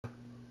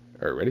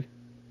Alright, ready?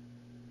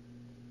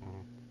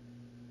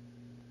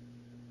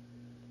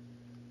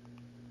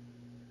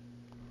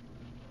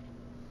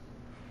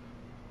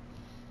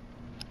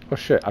 Oh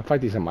shit, I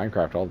fight these in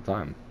Minecraft all the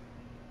time.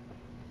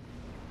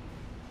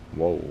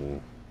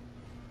 Whoa.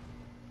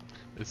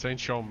 This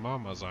ain't your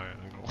mama's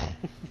angle.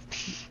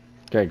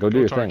 Okay, go do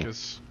your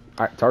Tarkus. thing.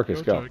 Alright,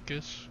 Tarkus, go.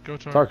 Tarkus. Go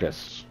Tarkus.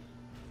 Tarkus.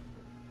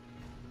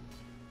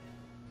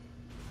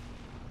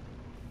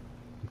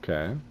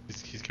 Okay.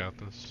 He's got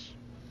this.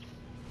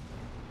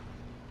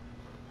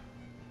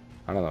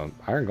 I don't know.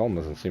 Iron Golem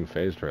doesn't seem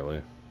phased,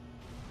 really.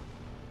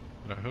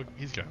 No,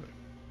 he's got it.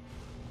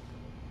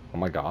 Oh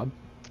my god.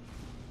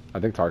 I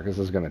think Tarkus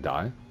is gonna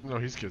die. No,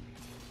 he's good.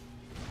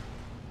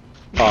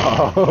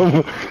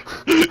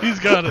 He's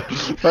got it.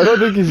 I don't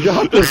think he's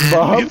got this,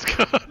 Bob. He's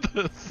got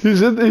this.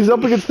 He's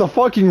up against the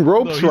fucking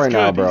ropes right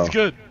now, bro. He's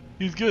good.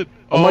 He's good.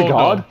 Oh my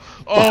god. No.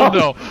 Oh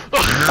no.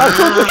 I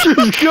don't think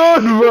he's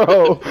good,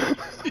 bro.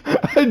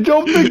 I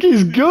don't think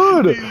he's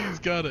good. He's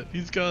got it.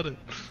 He's got it.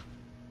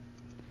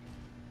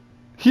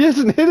 He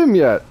hasn't hit him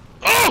yet.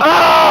 Oh!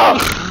 Ah!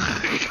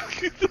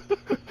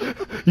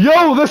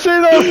 Yo, this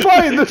ain't our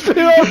fight. This ain't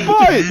our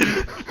fight.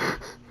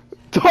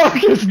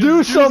 Tarkus,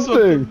 do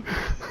something.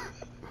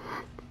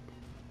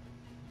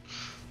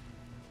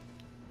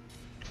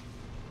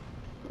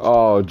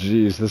 Oh,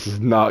 jeez, this is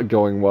not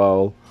going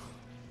well.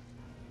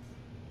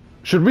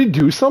 Should we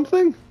do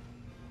something?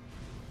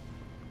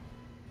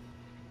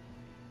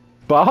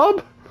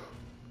 Bob?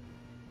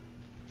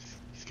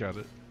 He's got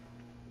it.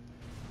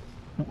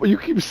 Well, you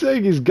keep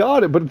saying he's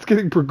got it, but it's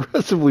getting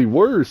progressively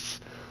worse.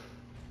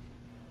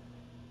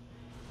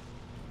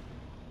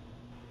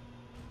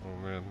 Oh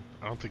man,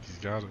 I don't think he's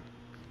got it.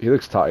 He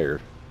looks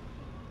tired.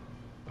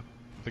 I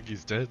think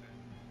he's dead.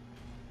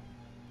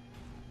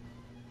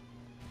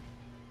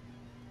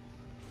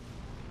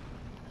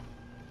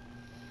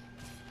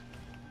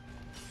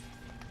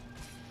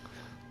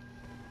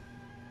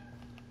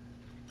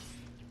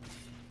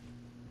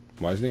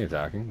 Why isn't he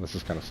attacking? This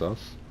is kind of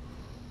sus.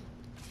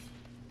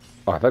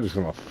 Oh, I thought he was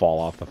going to fall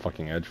off the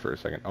fucking edge for a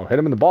second. Oh, hit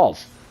him in the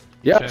balls.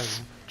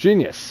 Yes.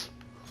 Genius.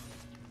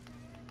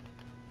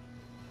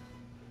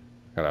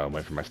 Gotta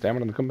wait for my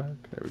stamina to come back.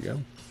 There we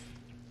go.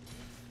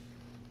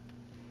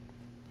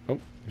 Oh,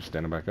 you're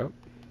standing back up.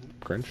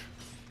 Cringe.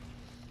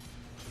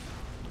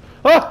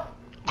 Ah!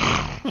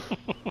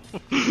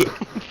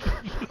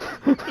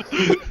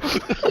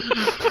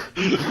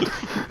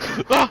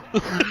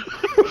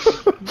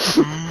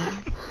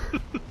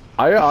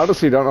 I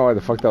honestly don't know why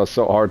the fuck that was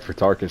so hard for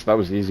Tarkus. That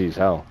was easy as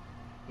hell.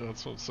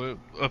 That's what I'm saying.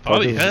 I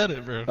thought he had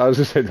it, bro. I was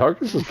just saying,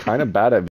 Tarkus is kind of bad at